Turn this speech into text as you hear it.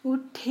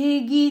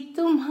उठेगी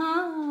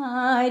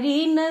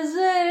तुम्हारी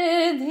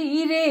नजर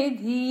धीरे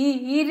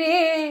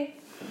धीरे,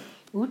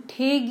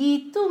 उठेगी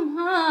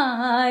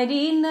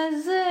तुम्हारी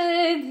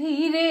नजर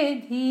धीरे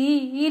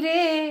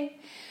धीरे,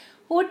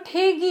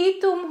 उठेगी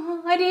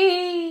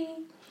तुम्हारी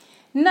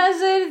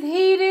नजर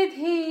धीरे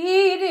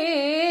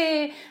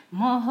धीरे,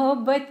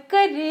 मोहब्बत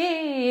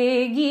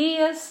करेगी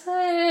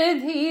असर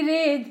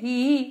धीरे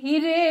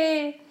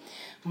धीरे,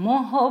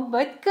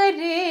 मोहब्बत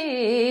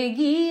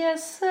करेगी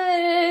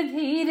असर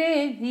धीरे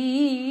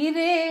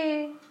धीरे।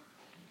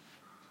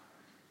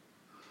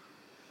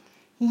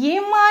 ये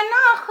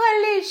माना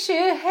खलिश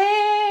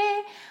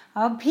है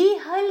अभी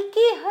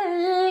हल्की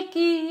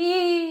हल्की,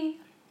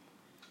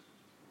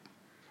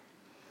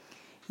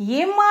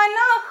 ये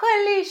माना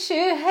खलिश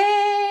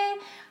है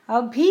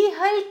अभी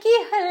हल्की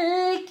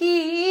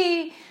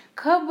हल्की,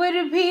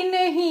 खबर भी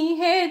नहीं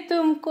है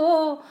तुमको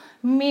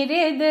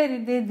मेरे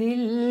दर्द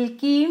दिल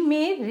की,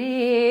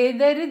 मेरे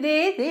दर्द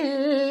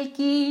दिल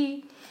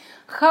की।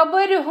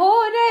 खबर हो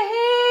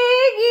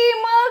रहेगी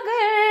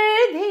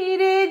मगर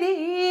धीरे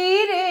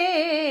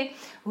धीरे,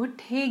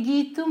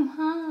 उठेगी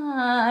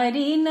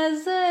तुम्हारी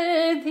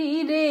नजर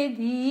धीरे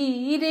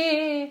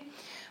धीरे,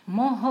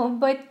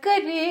 मोहब्बत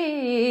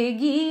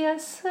करेगी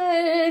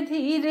असर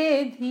धीरे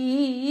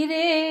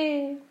धीरे।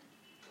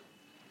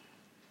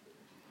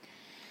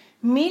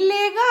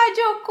 मिलेगा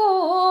जो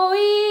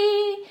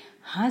कोई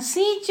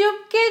हंसी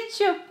चुपके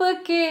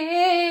चुपके,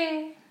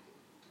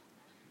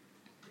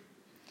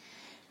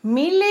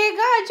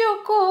 मिलेगा जो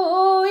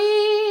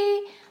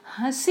कोई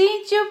हंसी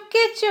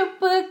चुपके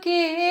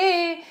चुपके,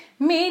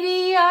 मेरी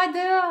याद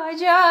आ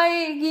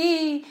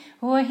जाएगी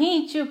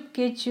वहीं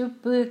चुपके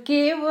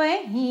चुपके,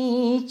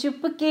 वहीं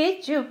चुपके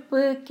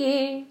चुपके।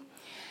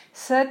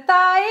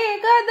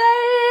 सताएगा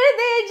दर्द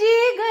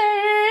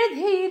जिगर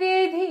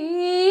धीरे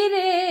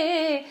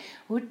धीरे,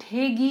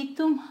 उठेगी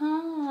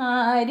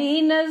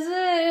तुम्हारी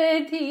नजर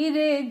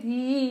धीरे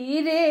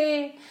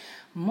धीरे,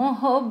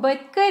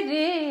 मोहब्बत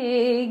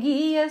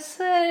करेगी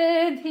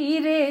असर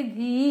धीरे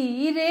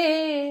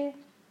धीरे।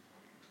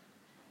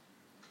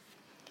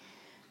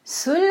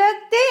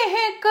 सुलगते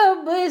हैं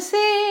कब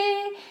से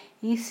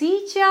इसी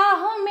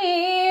चाह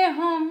में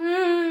हम,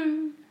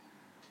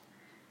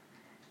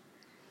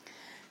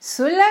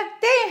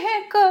 सुलगते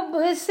हैं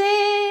कब से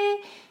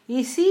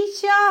इसी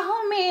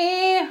चाह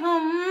में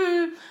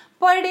हम,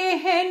 पड़े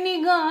हैं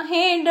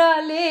निगाहें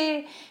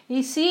डाले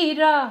इसी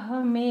राह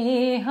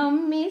में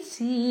हम,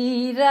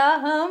 इसी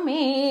राह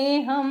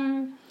में हम।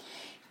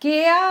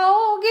 के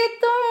आओगे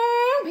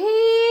तुम भी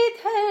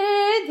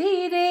इधर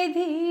धीरे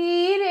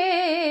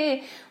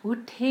धीरे,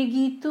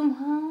 उठेगी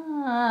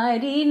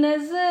तुम्हारी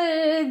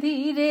नजर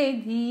धीरे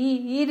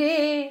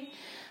धीरे,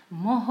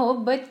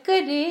 मोहब्बत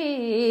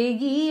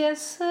करेगी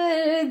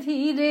असर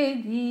धीरे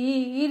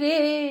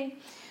धीरे,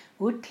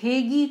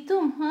 उठेगी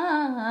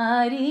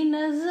तुम्हारी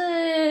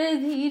नजर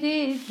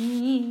धीरे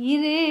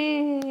धीरे।